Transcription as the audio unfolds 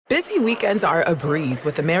Busy weekends are a breeze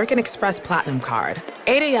with American Express Platinum Card.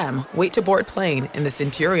 8 a.m., wait to board plane in the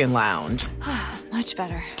Centurion Lounge. Much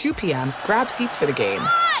better. 2 p.m., grab seats for the game.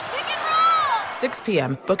 6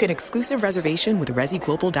 p.m., book an exclusive reservation with Resy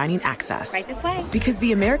Global Dining Access. Right this way. Because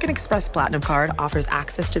the American Express Platinum Card offers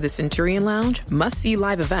access to the Centurion Lounge, must-see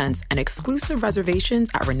live events, and exclusive reservations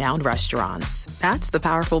at renowned restaurants. That's the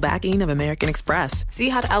powerful backing of American Express. See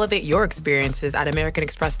how to elevate your experiences at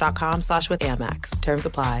americanexpress.com/withAmex. Terms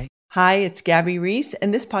apply. Hi, it's Gabby Reese,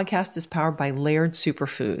 and this podcast is powered by Laird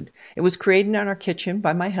Superfood. It was created in our kitchen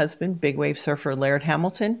by my husband, big wave surfer Laird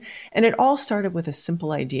Hamilton, and it all started with a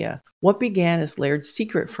simple idea. What began as Laird's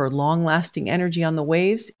secret for long-lasting energy on the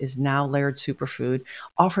waves is now Laird Superfood,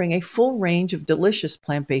 offering a full range of delicious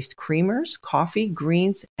plant-based creamers, coffee,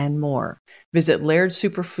 greens, and more. Visit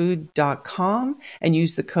lairdsuperfood.com and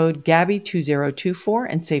use the code GABBY2024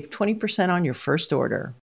 and save 20% on your first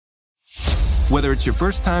order. Whether it's your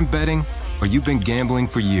first time betting or you've been gambling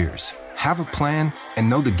for years, have a plan and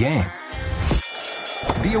know the game.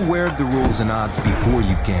 Be aware of the rules and odds before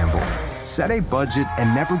you gamble. Set a budget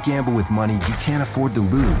and never gamble with money you can't afford to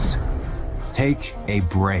lose. Take a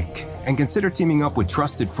break and consider teaming up with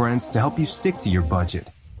trusted friends to help you stick to your budget.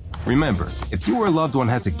 Remember, if you or a loved one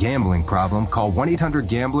has a gambling problem, call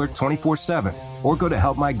 1-800-GAMBLER 24/7 or go to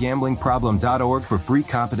helpmygamblingproblem.org for free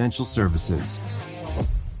confidential services.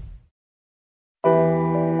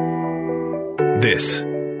 This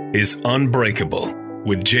is Unbreakable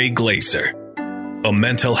with Jay Glazer, a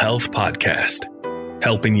mental health podcast,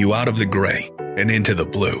 helping you out of the gray and into the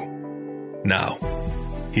blue. Now,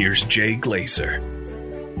 here's Jay Glazer.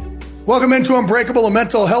 Welcome into Unbreakable, a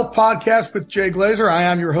mental health podcast with Jay Glazer. I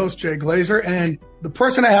am your host, Jay Glazer, and the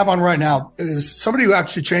person I have on right now is somebody who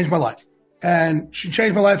actually changed my life. And she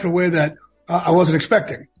changed my life in a way that I wasn't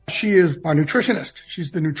expecting. She is our nutritionist. She's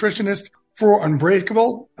the nutritionist for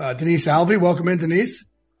Unbreakable, Denise Alvey. Welcome in, Denise.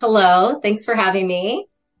 Hello. Thanks for having me.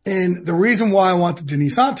 And the reason why I wanted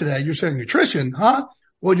Denise on today, you're saying nutrition, huh?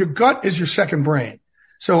 Well, your gut is your second brain.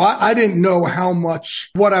 So I didn't know how much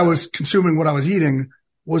what I was consuming, what I was eating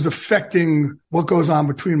was affecting what goes on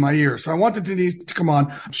between my ears. So I wanted Denise to come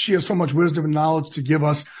on. She has so much wisdom and knowledge to give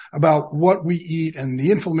us about what we eat and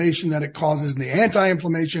the inflammation that it causes and the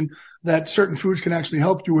anti-inflammation that certain foods can actually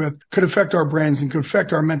help you with, could affect our brains and could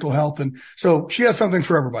affect our mental health. And so she has something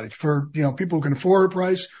for everybody, for, people who can afford her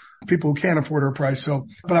price, people who can't afford her price. So,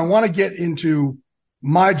 but I want to get into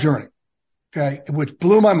my journey, okay, which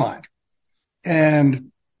blew my mind.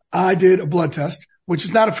 And I did a blood test, which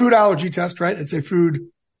is not a food allergy test, right? It's a food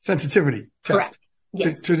sensitivity test. Correct.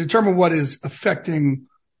 Yes. To determine what is affecting,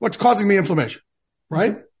 what's causing me inflammation,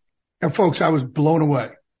 right? And folks, I was blown away.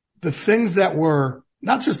 The things that were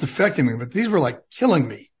not just affecting me, but these were like killing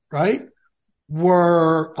me, right?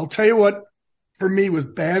 I'll tell you what for me was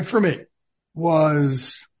bad for me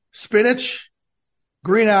was spinach,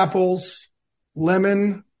 green apples,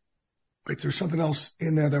 lemon. Wait, there's something else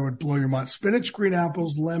in there that would blow your mind. Spinach, green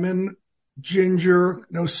apples, lemon, ginger,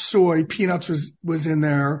 no soy, peanuts was in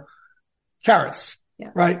there, carrots,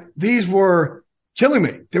 right? These were killing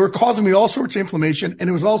me. They were causing me all sorts of inflammation. And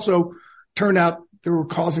it was also turned out they were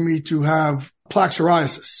causing me to have plaque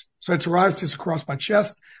psoriasis. So I had psoriasis across my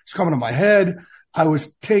chest. It's coming to my head. I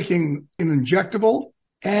was taking an injectable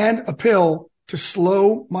and a pill to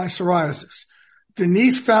slow my psoriasis.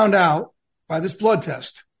 Denise found out by this blood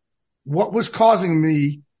test what was causing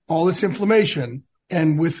me all this inflammation.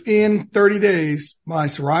 And within 30 days, my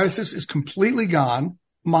psoriasis is completely gone.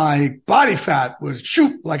 My body fat was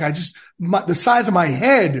the size of my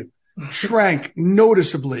head shrank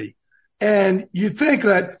noticeably. And you'd think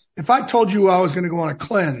that if I told you I was going to go on a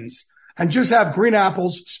cleanse and just have green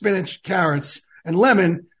apples, spinach, carrots, and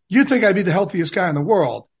lemon, you'd think I'd be the healthiest guy in the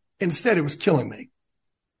world. Instead, it was killing me.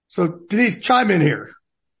 So Denise, chime in here.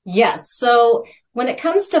 Yes. So when it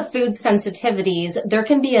comes to food sensitivities, there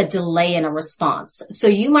can be a delay in a response. So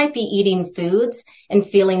you might be eating foods and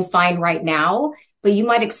feeling fine right now, but you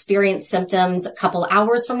might experience symptoms a couple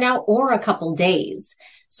hours from now or a couple days.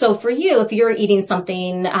 So for you, if you're eating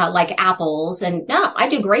something like apples, and I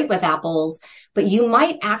do great with apples, but you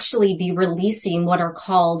might actually be releasing what are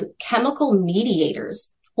called chemical mediators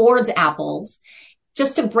towards apples,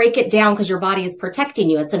 just to break it down because your body is protecting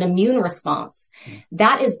you. It's an immune response.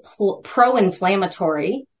 That is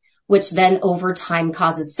pro-inflammatory, which then over time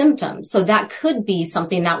causes symptoms. So that could be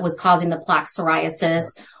something that was causing the plaque psoriasis,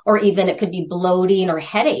 or even it could be bloating or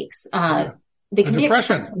headaches. They can be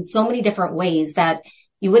expressed in so many different ways that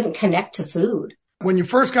you wouldn't connect to food. When you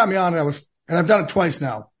first got me on, and I've done it twice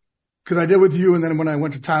now, because I did with you, and then when I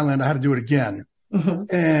went to Thailand, I had to do it again.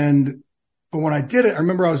 But when I did it, I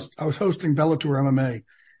remember I was hosting Bellator MMA,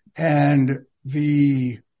 And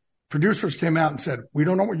the producers came out and said, we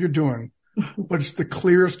don't know what you're doing, but it's the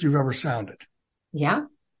clearest you've ever sounded. Yeah,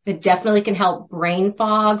 it definitely can help brain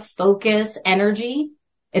fog, focus, energy.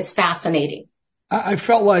 It's fascinating. I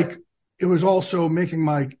felt like it was also making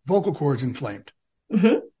my vocal cords inflamed.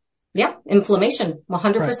 Mm-hmm. Yeah, inflammation,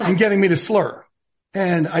 100%. Right. And getting me to slur.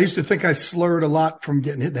 And I used to think I slurred a lot from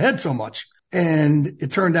getting hit in the head so much. And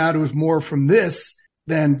it turned out it was more from this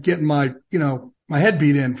than getting my head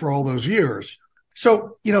beat in for all those years.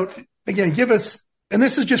 So, again, give us, and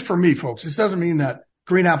this is just for me, folks. This doesn't mean that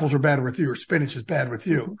green apples are bad with you or spinach is bad with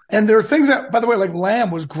you. And there are things that, by the way, like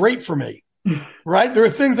lamb was great for me, right? There are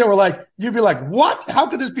things that were like, you'd be like, what? How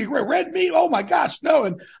could this be great? Red meat? Oh my gosh, no.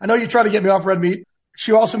 And I know you try to get me off red meat.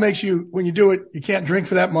 She also makes you, when you do it, you can't drink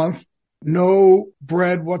for that month. No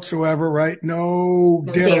bread whatsoever, right? No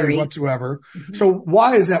dairy whatsoever. Mm-hmm. So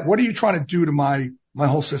why is that? What are you trying to do to my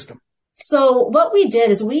whole system? So what we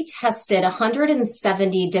did is we tested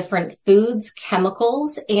 170 different foods,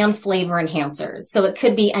 chemicals, and flavor enhancers. So it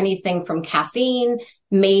could be anything from caffeine,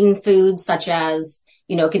 main foods such as,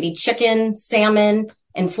 it could be chicken, salmon,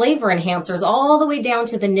 and flavor enhancers, all the way down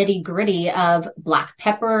to the nitty gritty of black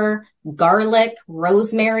pepper, garlic,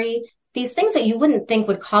 rosemary, these things that you wouldn't think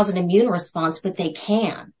would cause an immune response, but they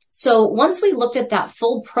can. So once we looked at that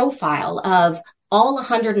full profile of all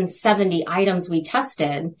 170 items we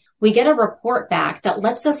tested, we get a report back that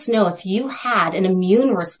lets us know if you had an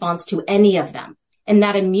immune response to any of them. And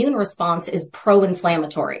that immune response is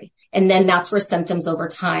pro-inflammatory. And then that's where symptoms over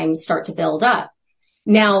time start to build up.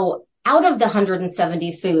 Now, out of the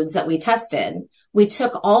 170 foods that we tested, we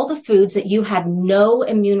took all the foods that you had no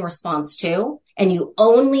immune response to, and you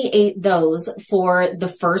only ate those for the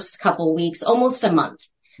first couple weeks, almost a month.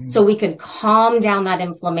 Mm-hmm. So we could calm down that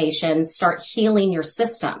inflammation, start healing your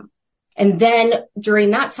system. And then during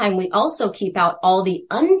that time, we also keep out all the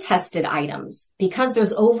untested items because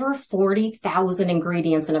there's over 40,000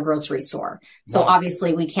 ingredients in a grocery store. So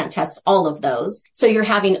obviously we can't test all of those. So you're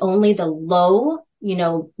having only the low,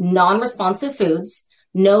 non-responsive foods,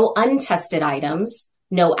 no untested items,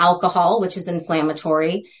 no alcohol, which is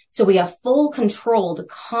inflammatory. So we have full control to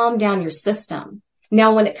calm down your system.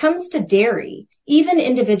 Now, when it comes to dairy, even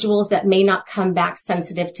individuals that may not come back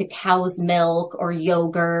sensitive to cow's milk or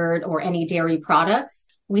yogurt or any dairy products,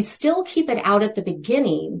 we still keep it out at the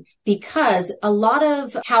beginning because a lot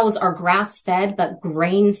of cows are grass-fed but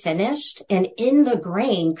grain finished. And in the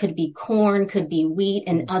grain could be corn, could be wheat,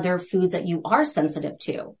 and other foods that you are sensitive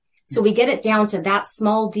to. So we get it down to that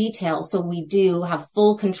small detail. So we do have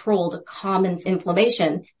full control to calm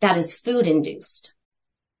inflammation that is food induced.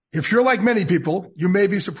 If you're like many people, you may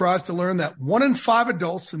be surprised to learn that 1 in 5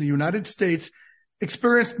 adults in the United States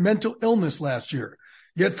experienced mental illness last year.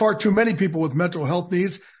 Yet far too many people with mental health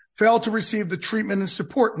needs fail to receive the treatment and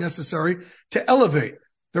support necessary to elevate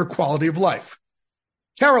their quality of life.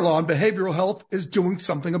 Carelon Behavioral Health is doing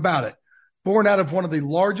something about it. Born out of one of the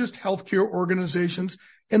largest healthcare organizations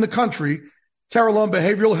in the country, Carelon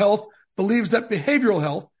Behavioral Health believes that behavioral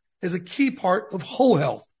health is a key part of whole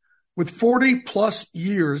health. With 40 plus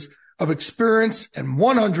years of experience and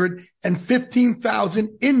 115,000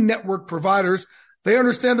 in-network providers, they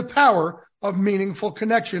understand the power of meaningful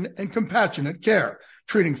connection and compassionate care,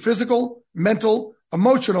 treating physical, mental,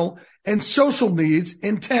 emotional, and social needs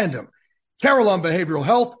in tandem. Carelon Behavioral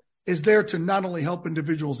Health is there to not only help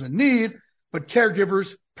individuals in need, but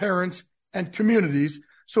caregivers, parents, and communities,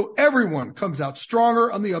 so everyone comes out stronger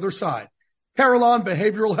on the other side. Carelon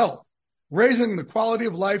Behavioral Health, raising the quality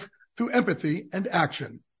of life through empathy and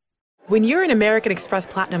action. When you're an American Express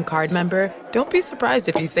Platinum Card member, don't be surprised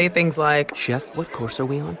if you say things like, "Chef, what course are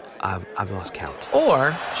we on? I've lost count."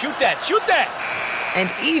 Or, Shoot that! And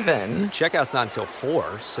even, checkout's not until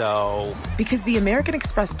 4, so... Because the American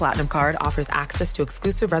Express Platinum Card offers access to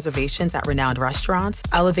exclusive reservations at renowned restaurants,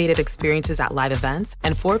 elevated experiences at live events,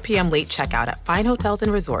 and 4 p.m. late checkout at fine hotels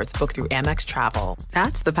and resorts booked through Amex Travel.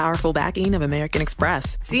 That's the powerful backing of American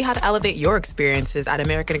Express. See how to elevate your experiences at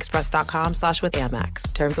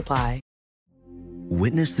americanexpress.com/withAmex. Terms apply.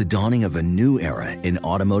 Witness the dawning of a new era in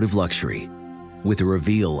automotive luxury with a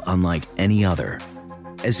reveal unlike any other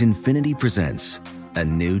as Infiniti presents a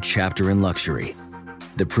new chapter in luxury,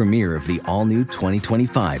 the premiere of the all-new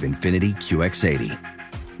 2025 Infiniti QX80.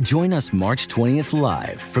 Join us March 20th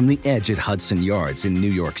live from the Edge at Hudson Yards in New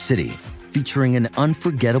York City, featuring an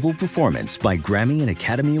unforgettable performance by Grammy and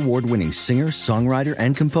Academy Award-winning singer, songwriter,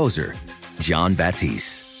 and composer, Jon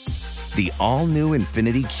Batiste. The all-new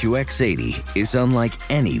Infiniti QX80 is unlike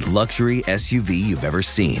any luxury SUV you've ever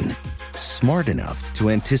seen. Smart enough to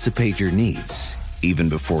anticipate your needs, even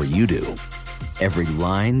before you do. Every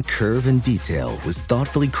line, curve, and detail was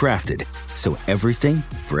thoughtfully crafted so everything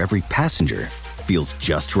for every passenger feels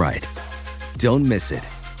just right. Don't miss it.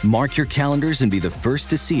 Mark your calendars and be the first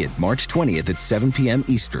to see it March 20th at 7 p.m.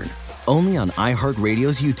 Eastern, only on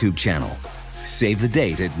iHeartRadio's YouTube channel. Save the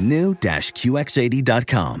date at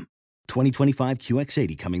new-QX80.com. 2025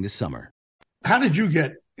 QX80 coming this summer. How did you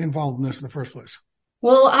get involved in this in the first place?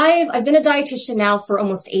 Well, I've been a dietitian now for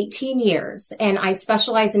almost 18 years, and I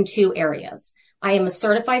specialize in two areas. I am a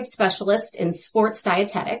certified specialist in sports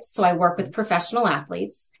dietetics, so I work with professional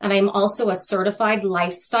athletes, and I am also a certified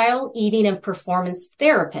lifestyle, eating, and performance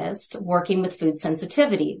therapist working with food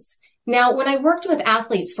sensitivities. Now, when I worked with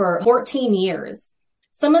athletes for 14 years,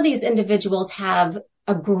 some of these individuals have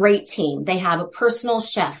a great team. They have a personal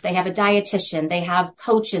chef, they have a dietitian, they have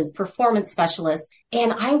coaches, performance specialists,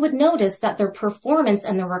 and I would notice that their performance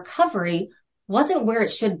and their recovery wasn't where it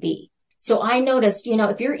should be. So I noticed,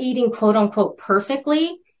 if you're eating quote unquote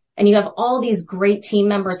perfectly and you have all these great team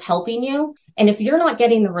members helping you, and if you're not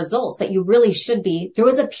getting the results that you really should be, there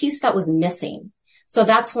was a piece that was missing. So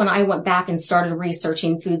that's when I went back and started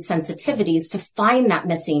researching food sensitivities to find that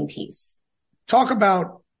missing piece. Talk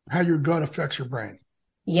about how your gut affects your brain.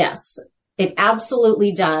 Yes, it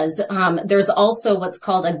absolutely does. There's also what's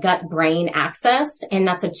called a gut-brain axis, and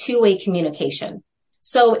that's a two-way communication.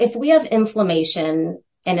 So if we have inflammation,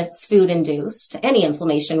 and it's food-induced, any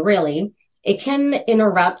inflammation really, it can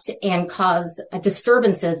interrupt and cause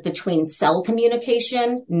disturbances between cell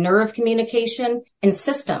communication, nerve communication, and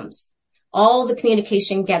systems. All the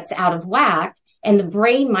communication gets out of whack, and the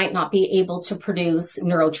brain might not be able to produce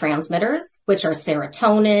neurotransmitters, which are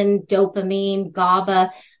serotonin, dopamine,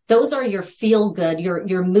 GABA. Those are your feel-good,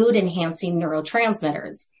 your mood-enhancing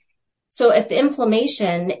neurotransmitters. So if the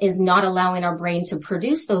inflammation is not allowing our brain to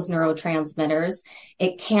produce those neurotransmitters,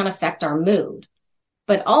 it can affect our mood.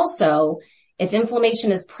 But also, if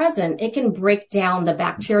inflammation is present, it can break down the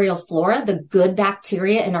bacterial flora, the good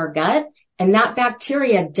bacteria in our gut, and that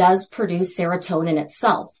bacteria does produce serotonin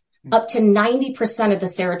itself. Up to 90% of the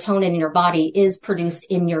serotonin in your body is produced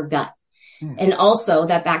in your gut. And also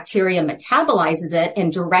that bacteria metabolizes it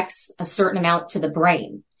and directs a certain amount to the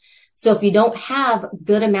brain. So if you don't have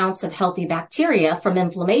good amounts of healthy bacteria from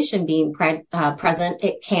inflammation being present,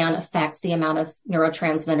 it can affect the amount of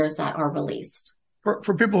neurotransmitters that are released.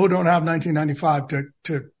 For people who don't have 1995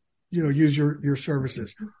 to use your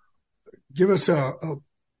services, give us a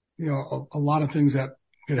lot of things that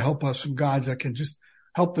could help us, some guides that can just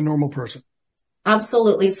help the normal person.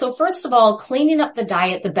 Absolutely. So first of all, cleaning up the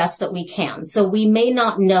diet the best that we can. So we may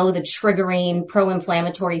not know the triggering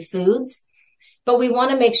pro-inflammatory foods, but we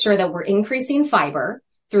want to make sure that we're increasing fiber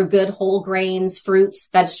through good whole grains, fruits,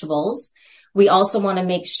 vegetables. We also want to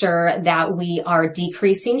make sure that we are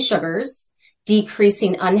decreasing sugars,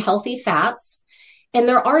 decreasing unhealthy fats. And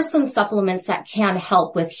there are some supplements that can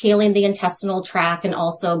help with healing the intestinal tract and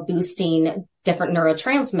also boosting different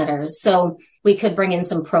neurotransmitters. So we could bring in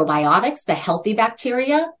some probiotics, the healthy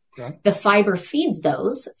bacteria. Okay. The fiber feeds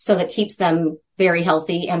those, so that keeps them very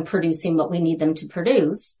healthy and producing what we need them to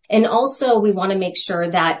produce. And also we want to make sure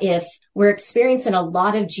that if we're experiencing a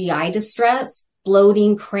lot of GI distress,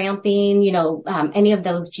 bloating, cramping, any of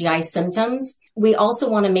those GI symptoms, we also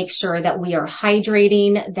want to make sure that we are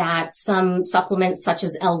hydrating, that some supplements such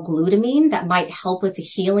as L-glutamine that might help with the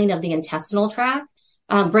healing of the intestinal tract,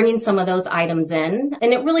 bringing some of those items in.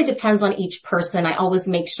 And it really depends on each person. I always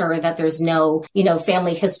make sure that there's no,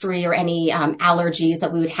 family history or any allergies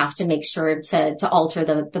that we would have to make sure to alter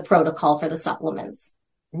the protocol for the supplements.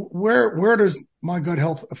 Where does my gut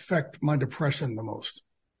health affect my depression the most?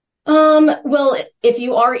 Well, if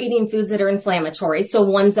you are eating foods that are inflammatory, so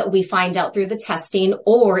ones that we find out through the testing,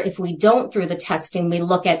 or if we don't through the testing, we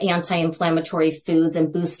look at anti-inflammatory foods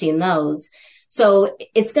and boosting those. So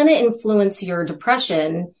it's going to influence your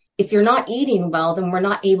depression. If you're not eating well, then we're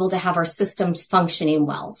not able to have our systems functioning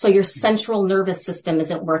well. So your central nervous system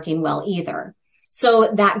isn't working well either.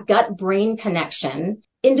 So that gut-brain connection,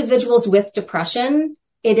 individuals with depression,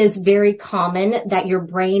 it is very common that your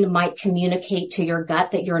brain might communicate to your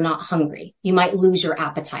gut that you're not hungry. You might lose your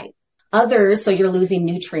appetite. Others, so you're losing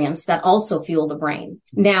nutrients that also fuel the brain.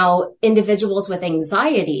 Now, individuals with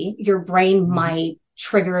anxiety, your brain might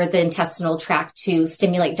trigger the intestinal tract to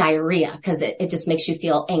stimulate diarrhea because it just makes you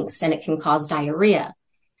feel angst and it can cause diarrhea.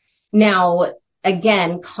 Now,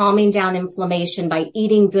 again, calming down inflammation by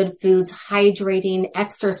eating good foods, hydrating,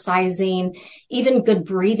 exercising, even good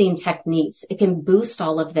breathing techniques. It can boost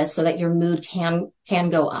all of this so that your mood can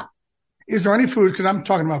go up. Is there any food, because I'm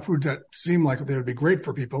talking about foods that seem like they would be great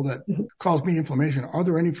for people that cause me inflammation. Are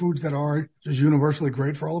there any foods that are just universally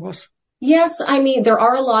great for all of us? Yes, I mean, there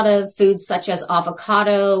are a lot of foods such as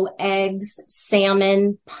avocado, eggs,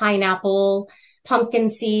 salmon, pineapple, pumpkin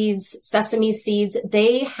seeds, sesame seeds.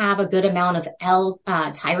 They have a good amount of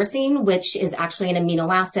L-tyrosine, which is actually an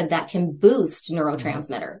amino acid that can boost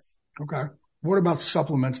neurotransmitters. Okay. What about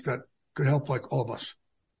supplements that could help like all of us?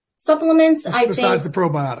 Supplements, besides the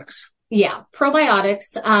probiotics. Yeah,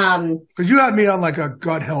 probiotics. Because you had me on like a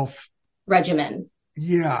gut health regimen.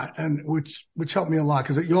 Yeah, and which helped me a lot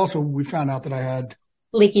because we found out that I had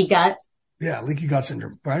leaky gut. Yeah, leaky gut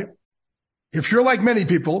syndrome, right? If you're like many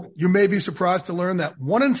people, you may be surprised to learn that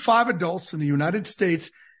 1 in 5 adults in the United States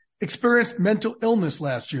experienced mental illness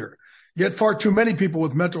last year. Yet far too many people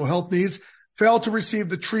with mental health needs fail to receive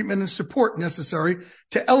the treatment and support necessary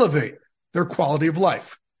to elevate their quality of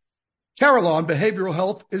life. Carelon Behavioral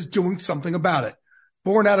Health is doing something about it.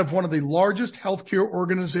 Born out of one of the largest healthcare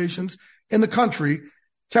organizations in the country,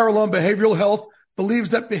 Carelon Behavioral Health believes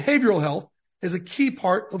that behavioral health is a key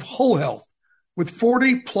part of whole health. With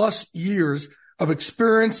 40 plus years of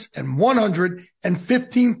experience and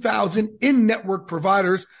 115,000 in-network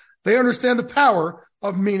providers, they understand the power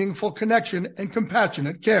of meaningful connection and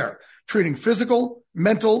compassionate care, treating physical,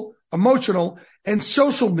 mental, emotional, and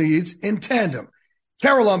social needs in tandem.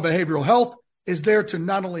 Carelon Behavioral Health is there to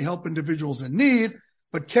not only help individuals in need,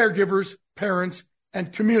 but caregivers, parents,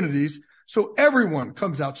 and communities, so everyone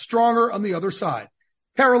comes out stronger on the other side.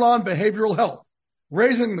 Carelon Behavioral Health,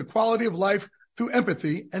 raising the quality of life through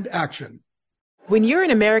empathy and action. When you're an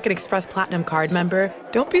American Express Platinum Card member,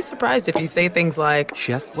 don't be surprised if you say things like,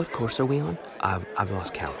 Chef, what course are we on? I've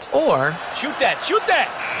lost count. Or, Shoot that!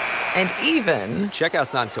 and even,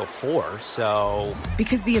 Checkout's not until 4, so...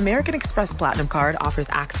 Because the American Express Platinum Card offers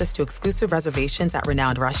access to exclusive reservations at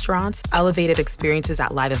renowned restaurants, elevated experiences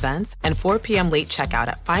at live events, and 4 p.m. late checkout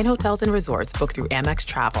at fine hotels and resorts booked through Amex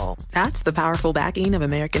Travel. That's the powerful backing of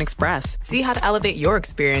American Express. See how to elevate your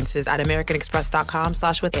experiences at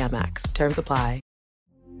americanexpress.com/withAmex. Terms apply.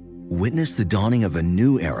 Witness the dawning of a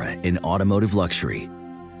new era in automotive luxury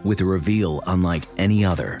with a reveal unlike any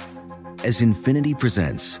other as Infiniti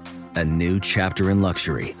presents a new chapter in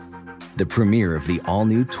luxury, the premiere of the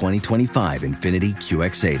all-new 2025 Infiniti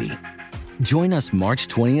QX80. Join us March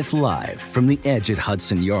 20th live from the Edge at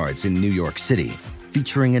Hudson Yards in New York City,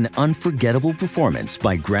 featuring an unforgettable performance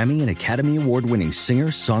by Grammy and Academy Award-winning singer,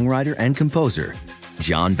 songwriter, and composer,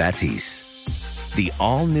 Jon Batiste. The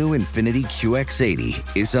all-new Infiniti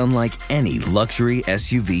QX80 is unlike any luxury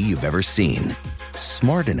SUV you've ever seen.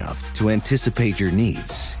 Smart enough to anticipate your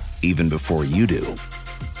needs, even before you do.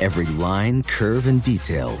 Every line, curve, and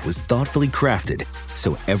detail was thoughtfully crafted,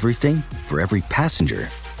 so everything for every passenger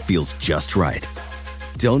feels just right.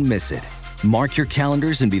 Don't miss it. Mark your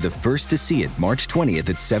calendars and be the first to see it March 20th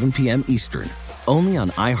at 7 p.m. Eastern, only on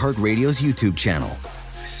iHeartRadio's YouTube channel.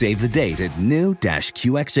 Save the date at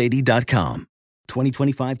new-QX80.com.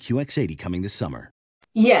 2025 QX80 coming this summer.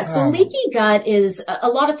 Yeah, so leaky gut is, a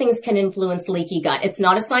lot of things can influence leaky gut. It's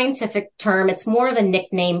not a scientific term. It's more of a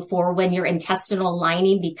nickname for when your intestinal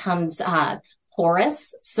lining becomes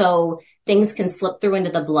porous. So things can slip through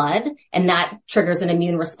into the blood, and that triggers an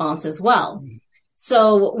immune response as well.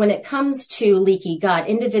 So when it comes to leaky gut,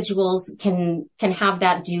 individuals can have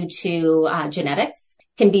that due to genetics,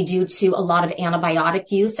 can be due to a lot of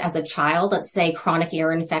antibiotic use as a child, let's say chronic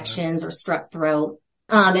ear infections or strep throat.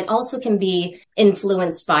 It also can be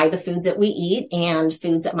influenced by the foods that we eat and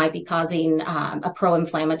foods that might be causing a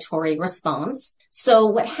pro-inflammatory response. So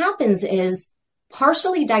what happens is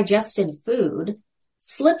partially digested food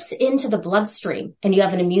slips into the bloodstream and you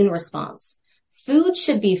have an immune response. Food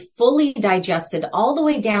should be fully digested all the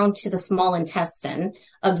way down to the small intestine,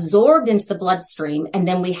 absorbed into the bloodstream, and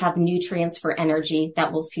then we have nutrients for energy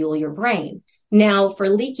that will fuel your brain. Now, for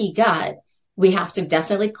leaky gut, we have to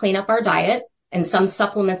definitely clean up our diet. And some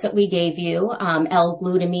supplements that we gave you,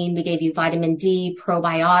 L-glutamine, we gave you vitamin D,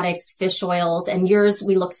 probiotics, fish oils, and yours,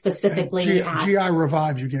 we look specifically at GI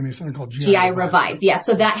Revive. You gave me something called GI Revive. Yeah.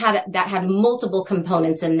 So that had multiple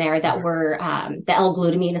components in there that were, the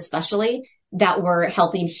L-glutamine especially, that were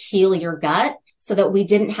helping heal your gut so that we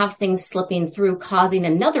didn't have things slipping through causing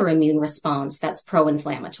another immune response that's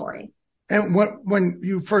pro-inflammatory. And when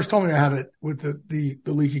you first told me I had it with the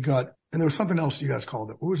leaky gut, and there was something else you guys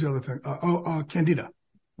called it. What was the other thing? Candida,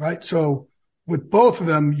 right? So with both of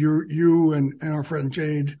them, you and our friend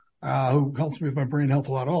Jade, who helps me with my brain health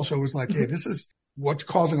a lot also, was like, hey, this is what's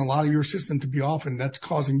causing a lot of your system to be off, and that's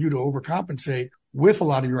causing you to overcompensate with a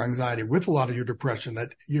lot of your anxiety, with a lot of your depression,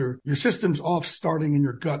 that your system's off starting in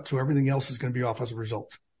your gut, so everything else is going to be off as a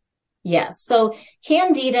result. Yes. So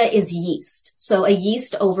Candida is yeast. So a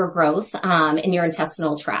yeast overgrowth in your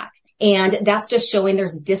intestinal tract. And that's just showing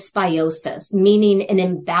there's dysbiosis, meaning an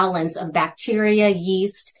imbalance of bacteria,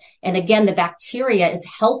 yeast. And again, the bacteria is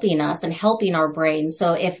helping us and helping our brain.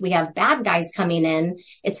 So if we have bad guys coming in,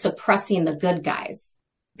 it's suppressing the good guys.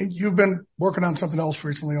 You've been working on something else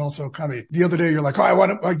recently also, kind of the other day, you're like, oh, I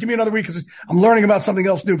want to give me another week because I'm learning about something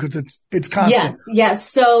else new because it's constant. Yes.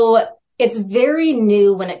 So it's very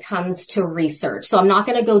new when it comes to research. So I'm not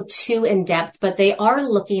going to go too in depth, but they are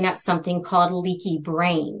looking at something called leaky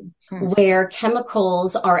brain, where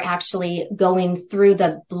chemicals are actually going through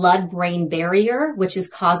the blood-brain barrier, which is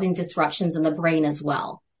causing disruptions in the brain as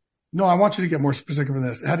well. No, I want you to get more specific with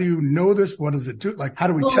this. How do you know this? What does it do? Like, how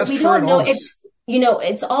do we test we for don't it? know.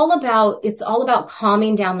 It's all about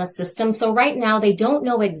calming down the system. So right now they don't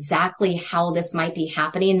know exactly how this might be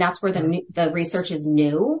happening. That's where the research is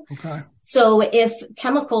new. Okay. So if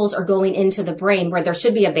chemicals are going into the brain where there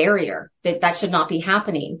should be a barrier, that should not be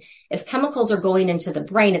happening. If chemicals are going into the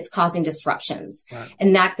brain, it's causing disruptions. Right.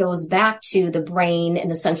 And that goes back to the brain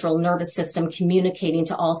and the central nervous system communicating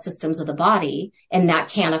to all systems of the body. And that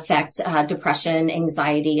can affect depression,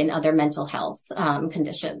 anxiety, and other mental health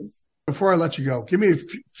conditions. Before I let you go, give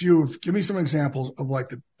me some examples of like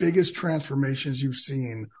the biggest transformations you've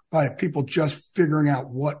seen by people just figuring out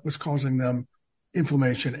what was causing them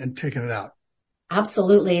inflammation and taking it out.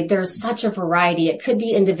 Absolutely. There's such a variety. It could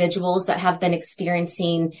be individuals that have been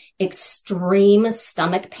experiencing extreme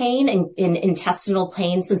stomach pain and intestinal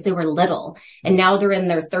pain since they were little. And now they're in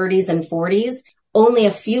their 30s and 40s. Only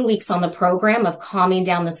a few weeks on the program of calming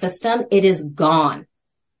down the system, it is gone.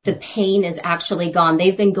 The pain is actually gone.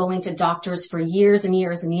 They've been going to doctors for years and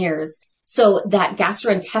years and years. So that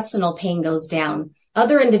gastrointestinal pain goes down.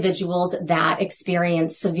 Other individuals that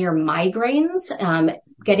experience severe migraines,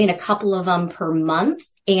 getting a couple of them per month,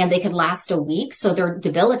 and they could last a week. So they're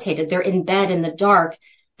debilitated. They're in bed in the dark.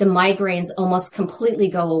 The migraines almost completely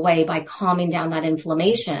go away by calming down that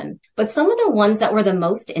inflammation. But some of the ones that were the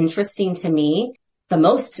most interesting to me,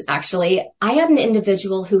 I had an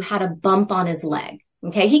individual who had a bump on his leg.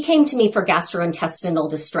 Okay. He came to me for gastrointestinal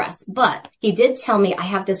distress, but he did tell me I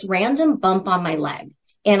have this random bump on my leg.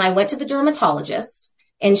 And I went to the dermatologist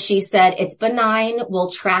and she said, it's benign. We'll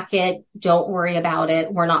track it. Don't worry about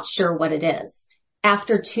it. We're not sure what it is.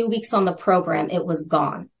 After 2 weeks on the program, it was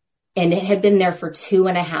gone. And it had been there for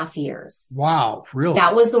 2.5 years. Wow. Really?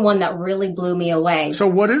 That was the one that really blew me away. So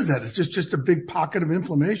what is that? It's just a big pocket of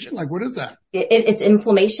inflammation? Like, what is that? It's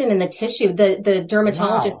inflammation in the tissue. The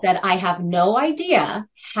dermatologist said, I have no idea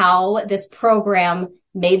how this program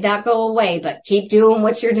made that go away, but keep doing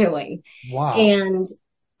what you're doing. Wow. And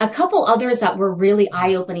a couple others that were really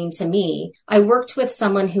eye-opening to me. I worked with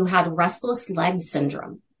someone who had restless leg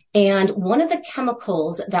syndrome. And one of the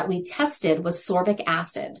chemicals that we tested was sorbic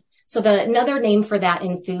acid. So another name for that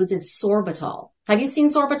in foods is sorbitol. Have you seen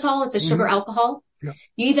sorbitol? It's a sugar alcohol. Yeah.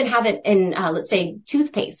 You even have it in, let's say,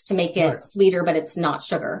 toothpaste to make it sweeter, but it's not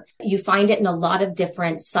sugar. You find it in a lot of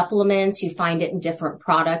different supplements. You find it in different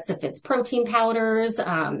products, if it's protein powders,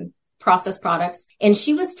 processed products. And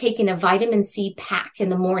she was taking a vitamin C pack in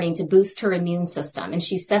the morning to boost her immune system. And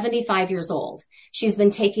she's 75 years old. She's been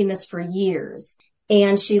taking this for years.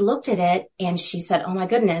 And she looked at it and she said, oh my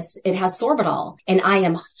goodness, it has sorbitol. And I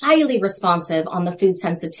am highly responsive on the food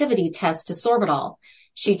sensitivity test to sorbitol.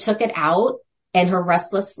 She took it out and her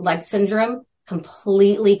restless leg syndrome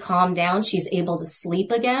completely calmed down. She's able to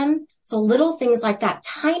sleep again. So little things like that,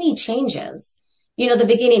 tiny changes. You know, the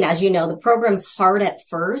beginning, as you know, the program's hard at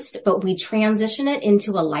first, but we transition it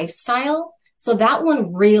into a lifestyle. So that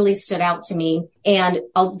one really stood out to me. And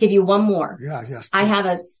I'll give you one more. Yeah, yes. I have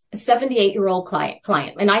a 78-year-old client,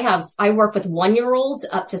 and I work with 1-year-olds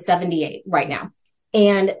up to 78 right now.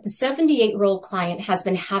 And the 78-year-old client has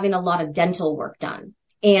been having a lot of dental work done.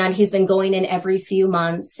 And he's been going in every few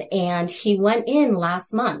months. And he went in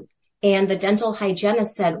last month. And the dental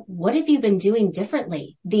hygienist said, what have you been doing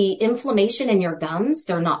differently? The inflammation in your gums,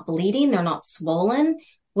 they're not bleeding, they're not swollen.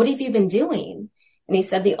 What have you been doing? And he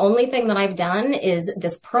said, the only thing that I've done is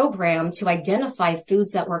this program to identify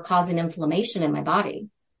foods that were causing inflammation in my body.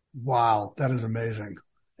 Wow. That is amazing.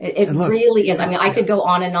 It really is. I mean, I could go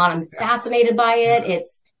on and on. I'm fascinated by it.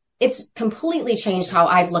 It's completely changed how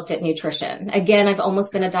I've looked at nutrition. Again, I've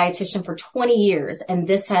almost been a dietitian for 20 years, and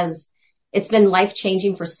it's been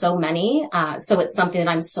life-changing for so many. So it's something that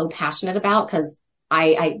I'm so passionate about because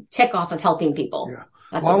I tick off of helping people. Yeah.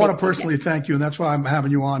 Well, I want to personally thank you, and that's why I'm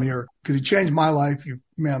having you on here, because you changed my life. You,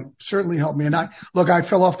 man, certainly helped me. And I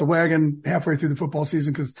fell off the wagon halfway through the football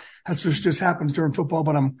season because that's just happens during football.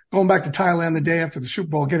 But I'm going back to Thailand the day after the Super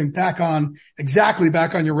Bowl, getting back on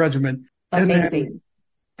your regimen. Amazing. And then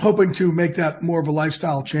hoping to make that more of a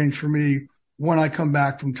lifestyle change for me when I come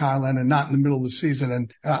back from Thailand and not in the middle of the season.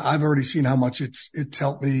 And I've already seen how much it's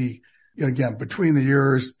helped me. Again, between the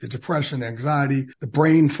years, the depression, the anxiety, the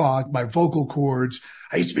brain fog, my vocal cords.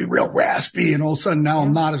 I used to be real raspy, and all of a sudden now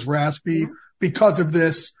I'm not as raspy because of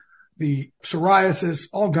this. The psoriasis,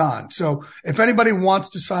 all gone. So if anybody wants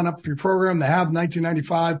to sign up for your program, they have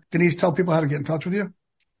 1995. Denise, tell people how to get in touch with you.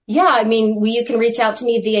 Yeah, I mean, you can reach out to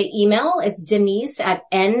me via email. It's Denise at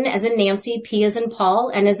N as in Nancy, P as in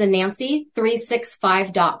Paul, N as in Nancy,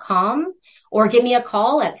 365.com, or give me a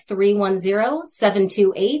call at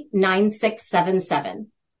 310-728-9677.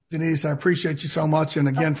 Denise, I appreciate you so much. And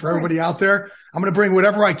again, for everybody out there, I'm going to bring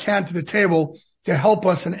whatever I can to the table to help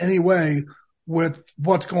us in any way with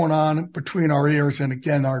what's going on between our ears. And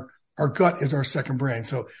again, our gut is our second brain.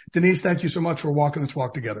 So Denise, thank you so much for walking this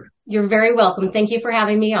walk together. You're very welcome. Thank you for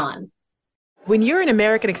having me on. When you're an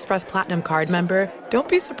American Express Platinum Card member, don't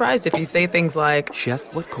be surprised if you say things like,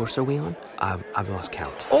 Chef, what course are we on? I've lost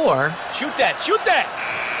count. Or, Shoot that!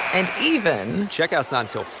 and even, Checkout's not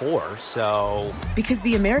until 4, so... Because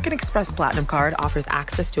the American Express Platinum Card offers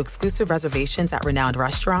access to exclusive reservations at renowned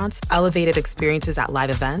restaurants, elevated experiences at live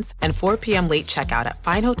events, and 4 p.m. late checkout at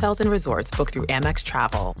fine hotels and resorts booked through Amex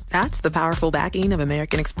Travel. That's the powerful backing of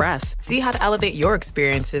American Express. See how to elevate your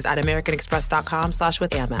experiences at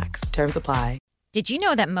americanexpress.com/withAmex. Terms apply. Did you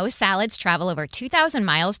know that most salads travel over 2,000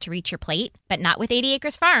 miles to reach your plate? But not with 80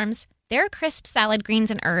 Acres Farms. Their crisp salad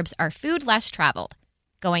greens and herbs are food less traveled,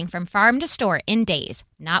 going from farm to store in days,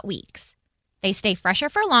 not weeks. They stay fresher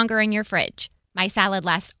for longer in your fridge. My salad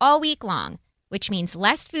lasts all week long, which means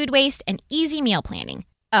less food waste and easy meal planning.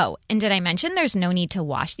 Oh, and did I mention there's no need to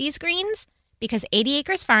wash these greens? Because 80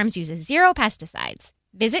 Acres Farms uses 0 pesticides.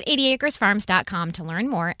 Visit 80acresfarms.com to learn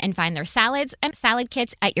more and find their salads and salad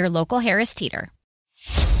kits at your local Harris Teeter.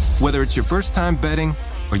 Whether it's your first time betting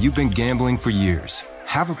or you've been gambling for years,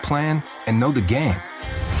 have a plan and know the game.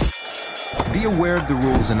 Be aware of the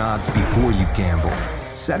rules and odds before you gamble.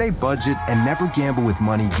 Set a budget and never gamble with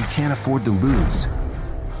money you can't afford to lose.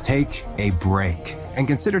 Take a break and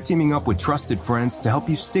consider teaming up with trusted friends to help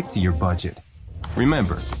you stick to your budget.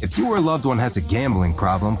 Remember, if you or a loved one has a gambling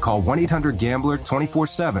problem, call 1-800-GAMBLER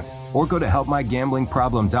 24/7 or go to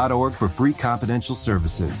helpmygamblingproblem.org for free confidential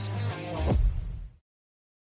services.